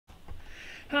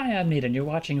Hi, I'm Nate and you're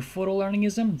watching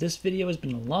Photolearningism. This video has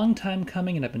been a long time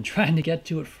coming and I've been trying to get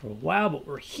to it for a while, but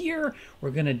we're here.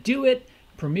 We're gonna do it.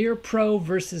 Premiere Pro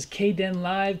versus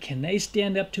KDEnlive. Can they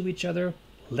stand up to each other?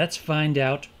 Let's find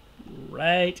out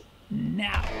right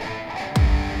now.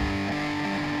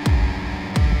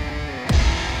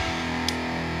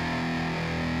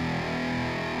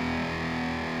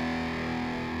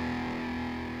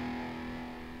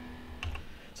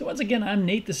 So once again, I'm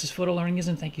Nate. This is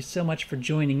Photolearningism. Thank you so much for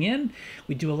joining in.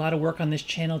 We do a lot of work on this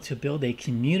channel to build a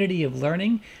community of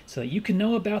learning so that you can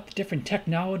know about the different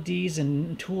technologies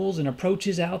and tools and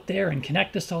approaches out there and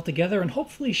connect us all together and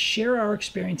hopefully share our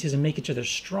experiences and make each other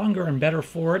stronger and better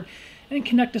for it and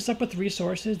connect us up with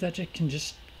resources that can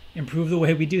just improve the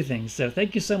way we do things. So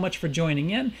thank you so much for joining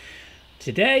in.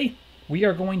 Today, we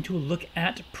are going to look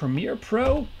at Premiere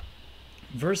Pro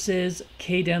versus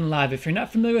KDEnlive. If you're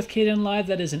not familiar with KDEnlive,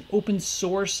 that is an open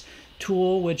source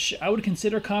tool which I would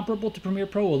consider comparable to Premiere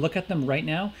Pro. We'll look at them right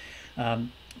now. But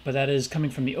that is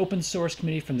coming from the open source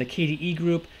community, from the KDE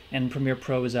group, and Premiere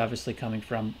Pro is obviously coming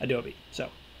from Adobe.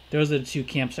 So those are the two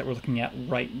camps that we're looking at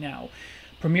right now.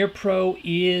 Premiere Pro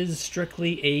is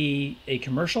strictly a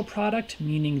commercial product,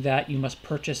 meaning that you must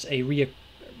purchase a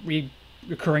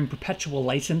recurring perpetual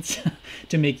license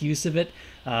to make use of it.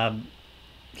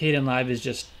 KDEnlive is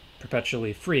just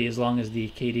perpetually free as long as the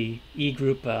KDE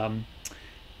group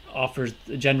offers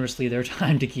generously their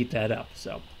time to keep that up.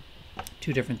 So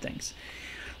two different things.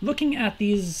 Looking at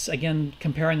these, again,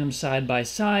 comparing them side by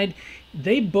side,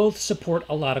 they both support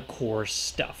a lot of core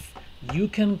stuff. You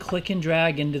can click and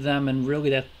drag into them, and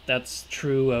really that's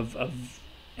true of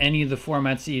any of the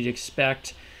formats that you'd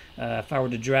expect. If I were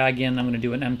to drag in, I'm going to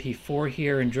do an MP4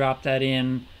 here and drop that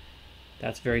in.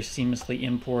 That's very seamlessly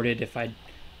imported. If I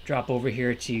drop over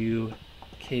here to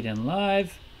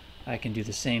KDEnlive, I can do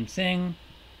the same thing,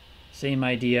 same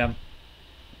idea.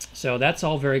 So that's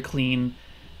all very clean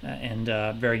and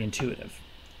very intuitive.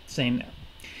 Same there.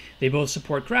 They both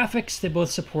support graphics, they both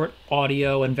support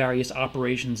audio and various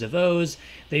operations of those.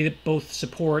 They both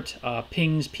support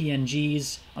pings,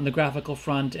 PNGs on the graphical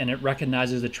front, and it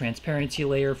recognizes the transparency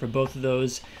layer for both of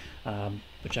those,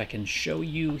 which I can show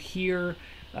you here.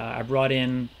 I brought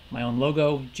in my own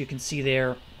logo, which you can see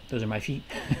there. Those are my feet.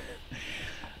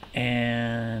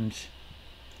 And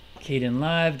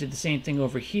KDEnlive did the same thing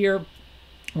over here,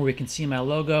 where we can see my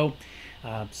logo.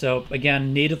 So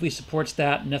again, natively supports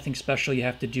that. Nothing special you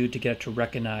have to do to get it to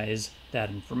recognize that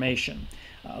information.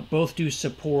 Both do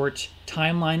support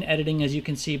timeline editing, as you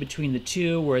can see between the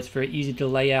two, where it's very easy to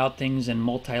lay out things in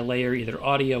multi-layer, either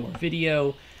audio or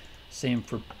video. Same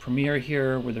for Premiere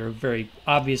here, where they're very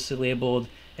obviously labeled.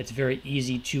 It's very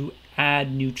easy to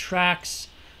add new tracks,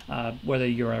 whether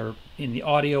you're in the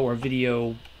audio or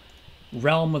video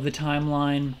realm of the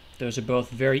timeline. Those are both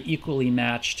very equally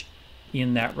matched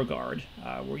in that regard,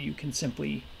 where you can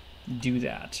simply do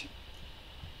that.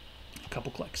 A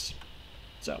couple clicks.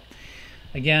 So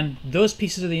again, those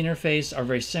pieces of the interface are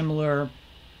very similar,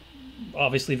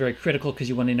 obviously very critical because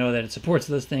you want to know that it supports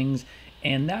those things,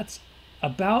 and that's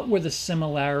about where the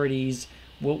similarities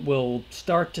will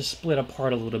start to split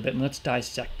apart a little bit, and let's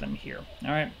dissect them here.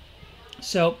 All right.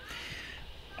 So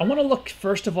I want to look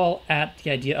first of all at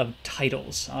the idea of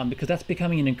titles, because that's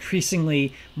becoming an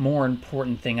increasingly more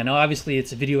important thing. I know obviously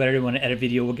it's a video editor, we want to edit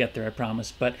video, we'll get there, I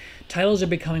promise, but titles are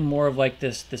becoming more of like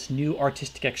this new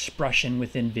artistic expression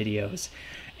within videos.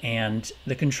 And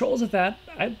the controls of that,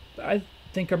 I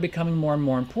think, are becoming more and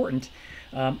more important.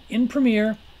 In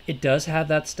Premiere, it does have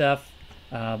that stuff.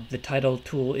 The title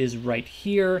tool is right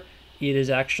here. It is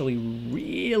actually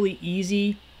really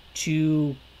easy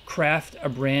to craft a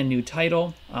brand new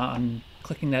title. I'm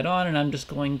clicking that on, and I'm just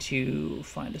going to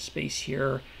find a space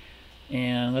here,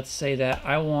 and let's say that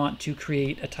I want to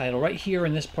create a title right here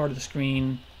in this part of the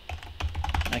screen.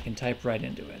 I can type right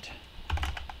into it,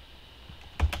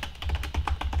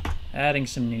 adding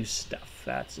some new stuff.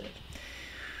 That's it.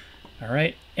 All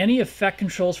right, any effect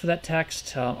controls for that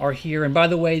text are here, and by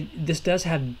the way, this does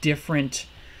have different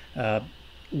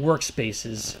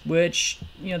workspaces, which,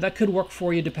 you know, that could work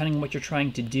for you depending on what you're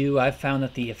trying to do. I've found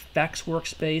that the effects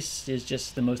workspace is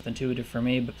just the most intuitive for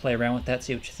me, but play around with that,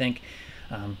 see what you think.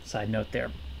 Side note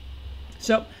there.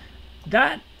 So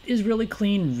that is really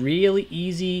clean, really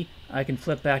easy. I can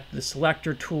flip back to the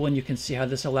selector tool, and you can see how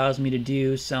this allows me to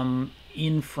do some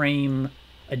in-frame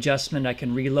adjustment. I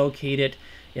can relocate it.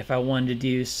 If I wanted to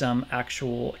do some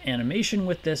actual animation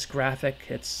with this graphic,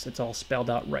 it's all spelled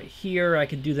out right here. I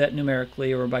could do that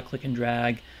numerically or by click and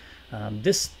drag.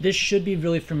 This should be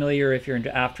really familiar if you're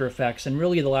into After Effects, and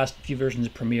really the last few versions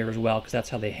of Premiere as well, because that's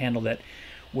how they handled it,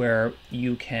 where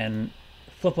you can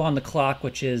flip on the clock,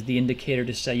 which is the indicator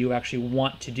to say you actually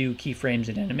want to do keyframes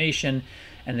in animation,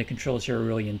 and the controls here are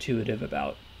really intuitive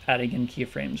about adding in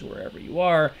keyframes wherever you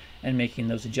are and making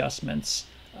those adjustments.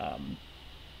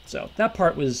 So that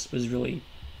part was really,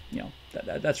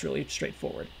 that's really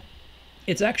straightforward.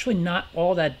 It's actually not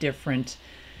all that different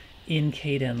in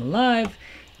KDEnlive,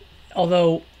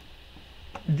 although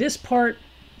this part,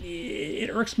 it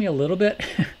irks me a little bit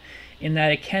in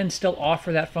that it can still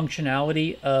offer that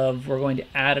functionality of we're going to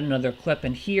add another clip,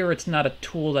 and here it's not a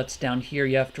tool that's down here.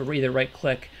 You have to either right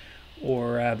click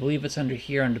or I believe it's under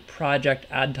here under project,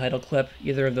 add title clip,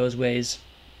 either of those ways.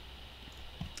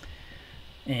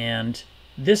 And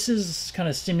this is kind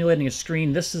of simulating a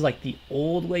screen. This is like the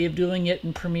old way of doing it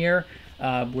in Premiere,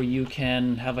 where you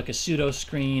can have like a pseudo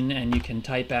screen and you can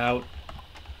type out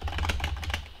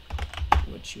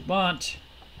what you want,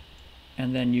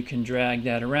 and then you can drag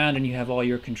that around and you have all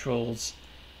your controls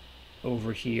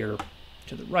over here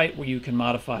to the right where you can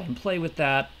modify and play with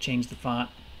that, change the font,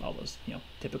 all those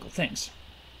typical things.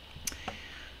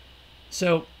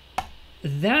 So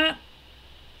that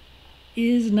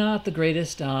is not the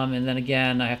greatest, and then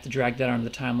again I have to drag that onto the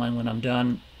timeline when I'm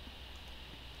done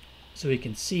so we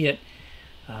can see it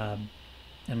and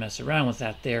mess around with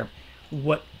that there.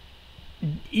 What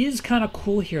is kind of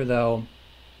cool here though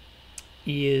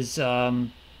is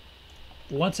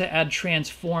once I add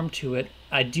transform to it,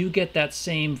 I do get that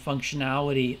same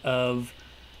functionality of,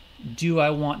 do I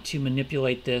want to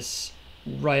manipulate this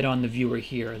right on the viewer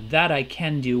here? That I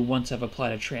can do once I've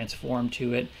applied a transform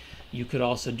to it. You could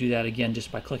also do that again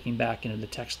just by clicking back into the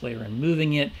text layer and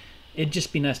moving it. It'd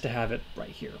just be nice to have it right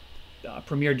here.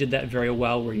 Premiere did that very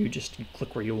well, where you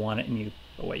click where you want it and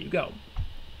away you go.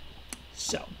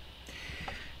 So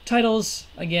titles,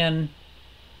 again,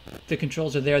 the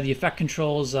controls are there. The effect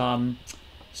controls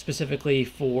specifically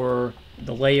for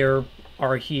the layer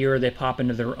are here. They pop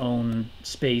into their own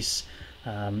space.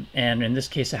 And in this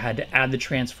case, I had to add the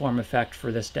transform effect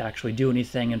for this to actually do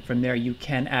anything. And from there, you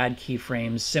can add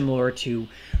keyframes similar to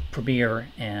Premiere,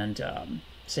 and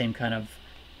same kind of,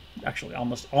 actually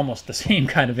almost the same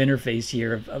kind of interface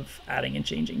here of adding and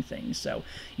changing things. So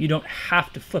you don't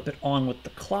have to flip it on with the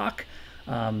clock.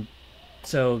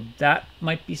 So that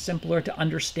might be simpler to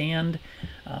understand.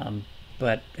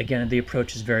 But again, the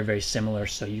approach is very, very similar.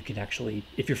 So you can actually,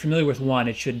 if you're familiar with one,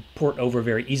 it should port over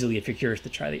very easily if you're curious to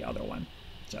try the other one.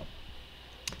 So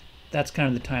that's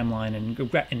kind of the timeline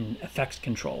and effects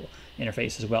control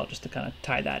interface as well, just to kind of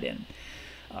tie that in.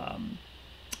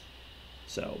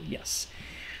 So yes.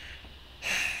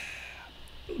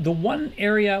 The one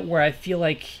area where I feel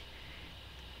like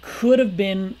could have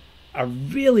been a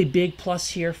really big plus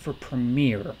here for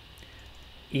Premiere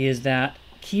is that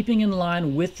keeping in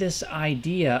line with this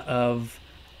idea of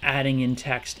adding in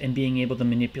text and being able to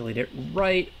manipulate it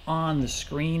right on the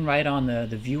screen, right on the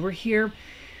viewer here,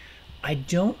 I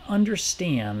don't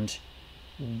understand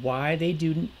why they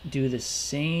do the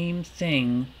same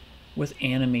thing with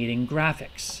animating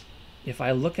graphics. If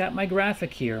I look at my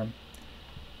graphic here,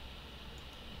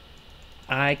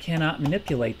 I cannot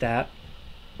manipulate that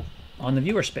on the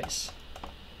viewer space.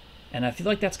 And I feel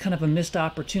like that's kind of a missed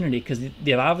opportunity, because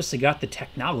they've obviously got the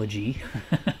technology.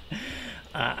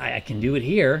 I can do it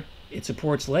here. It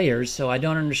supports layers, so I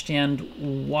don't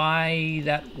understand why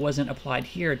that wasn't applied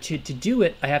here. To do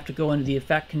it, I have to go into the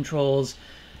effect controls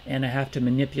and I have to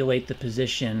manipulate the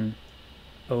position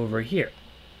over here.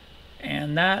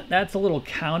 And that's a little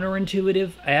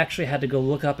counterintuitive. I actually had to go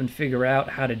look up and figure out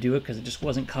how to do it, because it just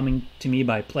wasn't coming to me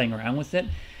by playing around with it.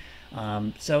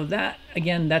 So that,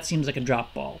 again, that seems like a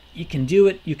drop ball. You can do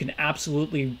it. You can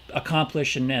absolutely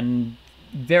accomplish and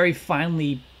very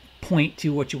finely point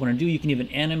to what you want to do. You can even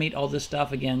animate all this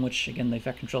stuff again, which, again, the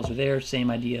effect controls are there.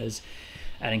 Same idea as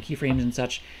adding keyframes and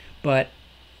such. But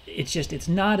it's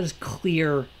not as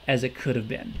clear as it could have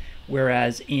been.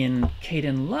 Whereas in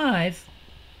KDEnlive,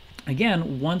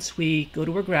 again, once we go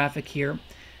to our graphic here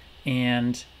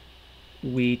and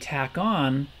we tack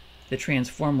on the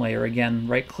transform layer, again,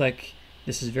 right click,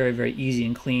 this is very, very easy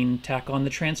and clean, tack on the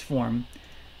transform,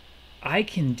 I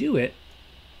can do it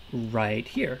right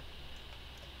here.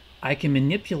 I can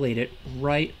manipulate it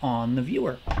right on the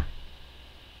viewer.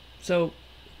 So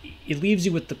it leaves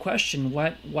you with the question,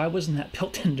 why wasn't that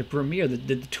built into Premiere?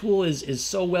 The tool is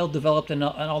so well developed in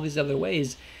all these other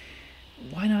ways.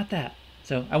 Why not that?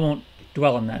 So I won't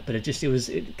dwell on that, but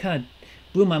it kind of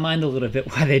blew my mind a little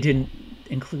bit why they didn't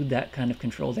include that kind of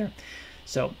control there.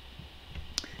 So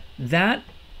that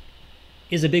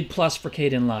is a big plus for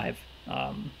KDEnlive,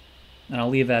 and I'll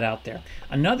leave that out there.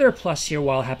 Another plus here,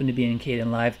 while I happen to be in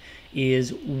KDEnlive,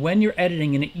 is when you're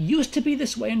editing, and it used to be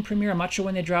this way in Premiere, I'm not sure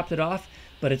when they dropped it off,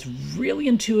 but it's really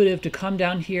intuitive to come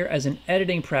down here as an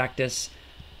editing practice,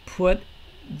 put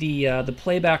the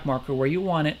playback marker where you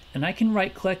want it, and I can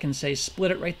right click and say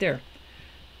split it right there.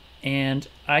 And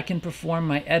I can perform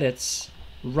my edits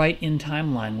right in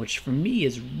timeline, which for me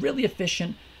is really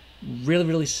efficient,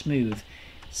 really smooth.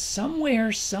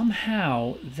 Somewhere,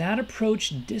 somehow, that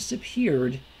approach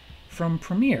disappeared from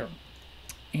Premiere.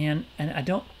 And I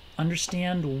don't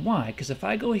understand why, because if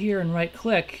I go here and right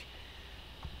click,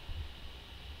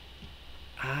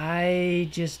 I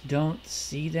just don't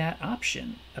see that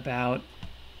option about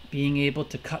being able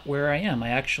to cut where I am. I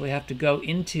actually have to go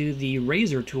into the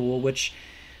razor tool, which,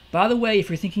 by the way, if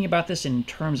you're thinking about this in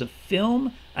terms of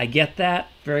film, I get that,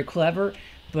 very clever,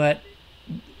 but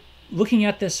looking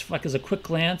at this like as a quick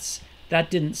glance,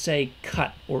 that didn't say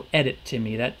cut or edit to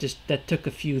me. That took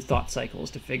a few thought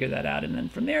cycles to figure that out. And then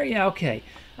from there, yeah, okay,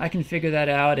 I can figure that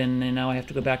out, and now I have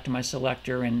to go back to my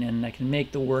selector and I can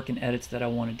make the work and edits that I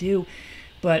want to do.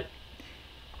 But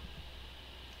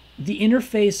the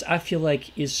interface, I feel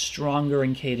like, is stronger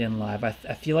in KDEnlive.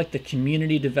 I feel like the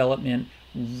community development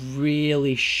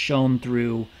really shone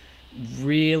through,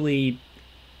 really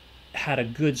had a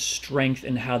good strength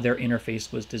in how their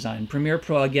interface was designed. Premiere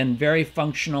Pro, again, very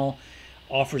functional,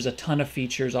 offers a ton of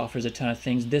features, offers a ton of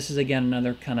things. This is, again,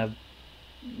 another kind of,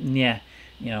 yeah,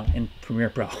 in Premiere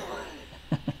Pro.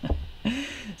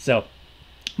 So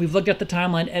we've looked at the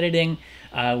timeline editing.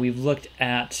 We've looked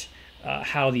at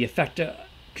how the effect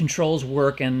controls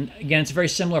work, and again, it's very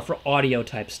similar for audio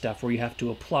type stuff where you have to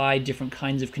apply different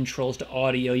kinds of controls to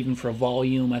audio. Even for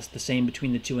volume, that's the same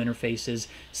between the two interfaces.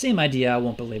 Same idea, I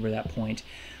won't belabor that point.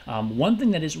 One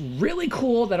thing that is really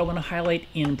cool that I want to highlight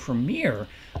in Premiere,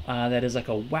 that is like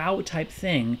a wow type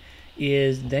thing,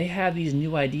 is they have these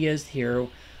new ideas here,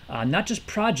 not just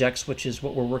projects, which is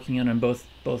what we're working on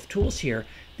both tools here.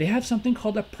 They have something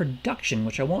called a production,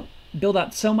 which I won't build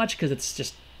out so much because it's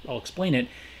just, I'll explain it.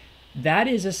 That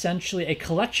is essentially a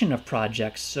collection of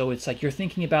projects. So it's like you're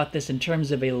thinking about this in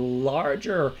terms of a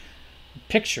larger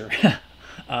picture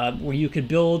where you could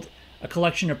build a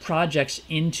collection of projects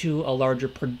into a larger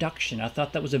production. I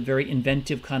thought that was a very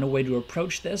inventive kind of way to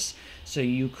approach this. So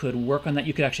you could work on that.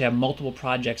 You could actually have multiple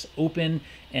projects open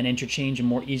and interchange and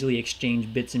more easily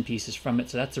exchange bits and pieces from it.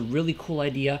 So that's a really cool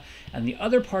idea. And the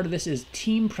other part of this is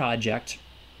team project,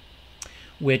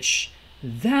 which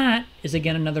that is,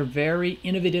 again, another very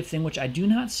innovative thing, which I do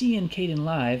not see in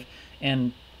KDEnlive,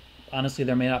 and honestly,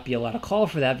 there may not be a lot of call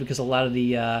for that because a lot of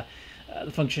the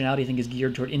functionality, I think, is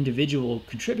geared toward individual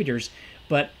contributors.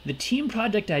 But the team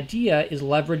project idea is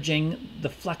leveraging the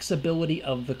flexibility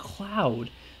of the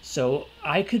cloud. So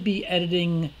I could be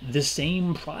editing the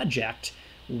same project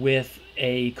with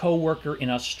a coworker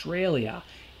in Australia,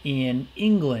 in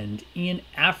England, in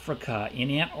Africa,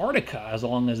 in Antarctica, as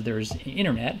long as there's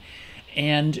internet.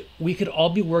 And we could all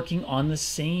be working on the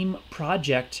same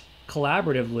project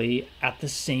collaboratively at the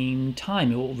same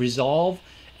time. It will resolve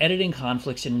editing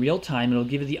conflicts in real time. It'll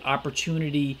give you the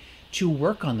opportunity to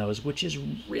work on those, which is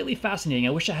really fascinating. I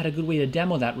wish I had a good way to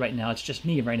demo that right now. It's just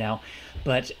me right now.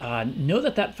 But know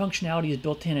that that functionality is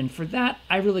built in. And for that,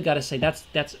 I really got to say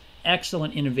that's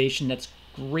excellent innovation. That's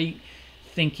great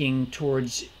thinking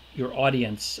towards your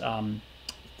audience,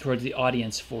 towards the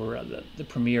audience for the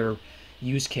Premiere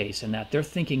use case, and that they're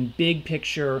thinking big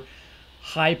picture,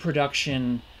 high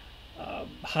production,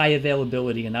 high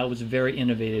availability, and that was very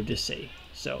innovative to see.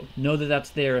 So know that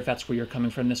that's there if that's where you're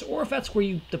coming from this, or if that's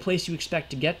where the place you expect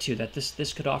to get to, that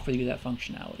this could offer you that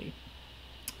functionality.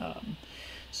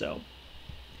 So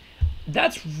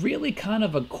that's really kind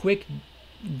of a quick,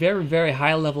 very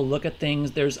high level look at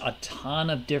things. There's a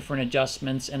ton of different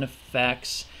adjustments and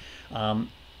effects.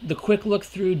 The quick look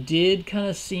through did kind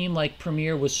of seem like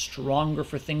Premiere was stronger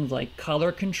for things like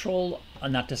color control.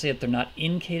 Not to say that they're not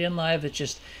in KDEnlive, it's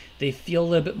just they feel a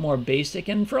little bit more basic.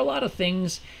 And for a lot of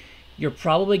things, you're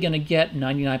probably going to get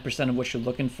 99% of what you're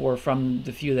looking for from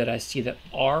the few that I see that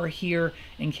are here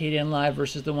in KDEnlive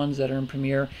versus the ones that are in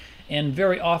Premiere. And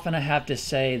very often I have to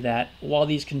say that while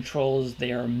these controls,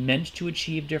 they are meant to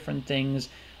achieve different things,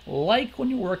 like when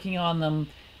you're working on them,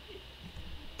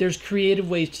 there's creative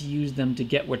ways to use them to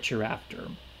get what you're after.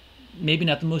 Maybe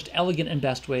not the most elegant and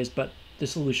best ways, but the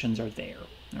solutions are there,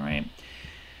 all right?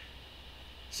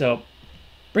 So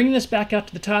bringing this back out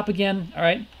to the top again, all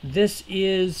right, this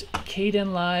is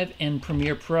KDEnlive and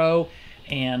Premiere Pro,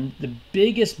 and the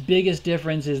biggest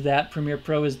difference is that Premiere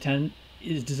Pro is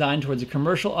designed towards a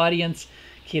commercial audience.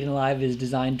 KDEnlive is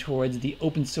designed towards the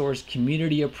open source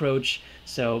community approach.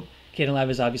 So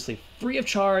KDEnlive is obviously free of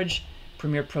charge.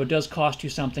 Premiere Pro does cost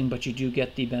you something, but you do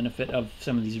get the benefit of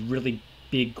some of these really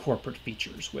big corporate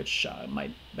features, which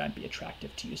might be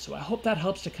attractive to you. So I hope that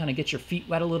helps to kind of get your feet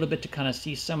wet a little bit, to kind of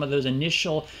see some of those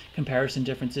initial comparison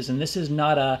differences. And this is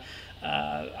not a,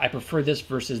 I prefer this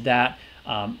versus that.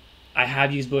 I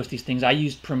have used both these things. I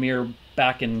used Premiere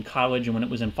back in college and when it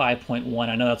was in 5.1.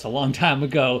 I know that's a long time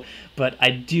ago, but I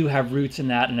do have roots in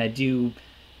that, and I do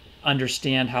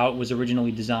understand how it was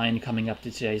originally designed coming up to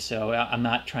today. So I'm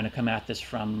not trying to come at this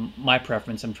from my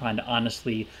preference. I'm trying to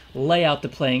honestly lay out the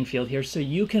playing field here so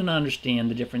you can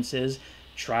understand the differences.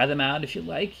 Try them out if you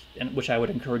like, and which I would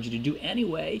encourage you to do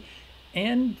anyway,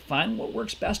 and find what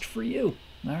works best for you.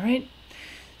 All right?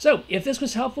 So if this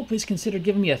was helpful, please consider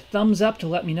giving me a thumbs up to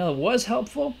let me know it was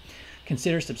helpful.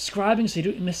 Consider subscribing so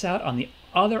you don't miss out on the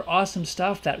other awesome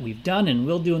stuff that we've done and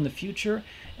will do in the future.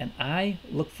 And I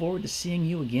look forward to seeing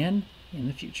you again in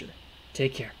the future.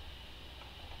 Take care.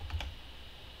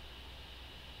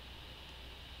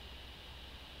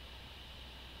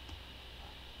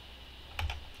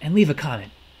 And leave a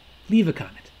comment. Leave a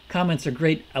comment. Comments are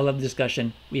great. I love the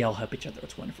discussion. We all help each other.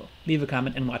 It's wonderful. Leave a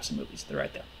comment and watch the movies. They're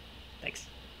right there. Thanks.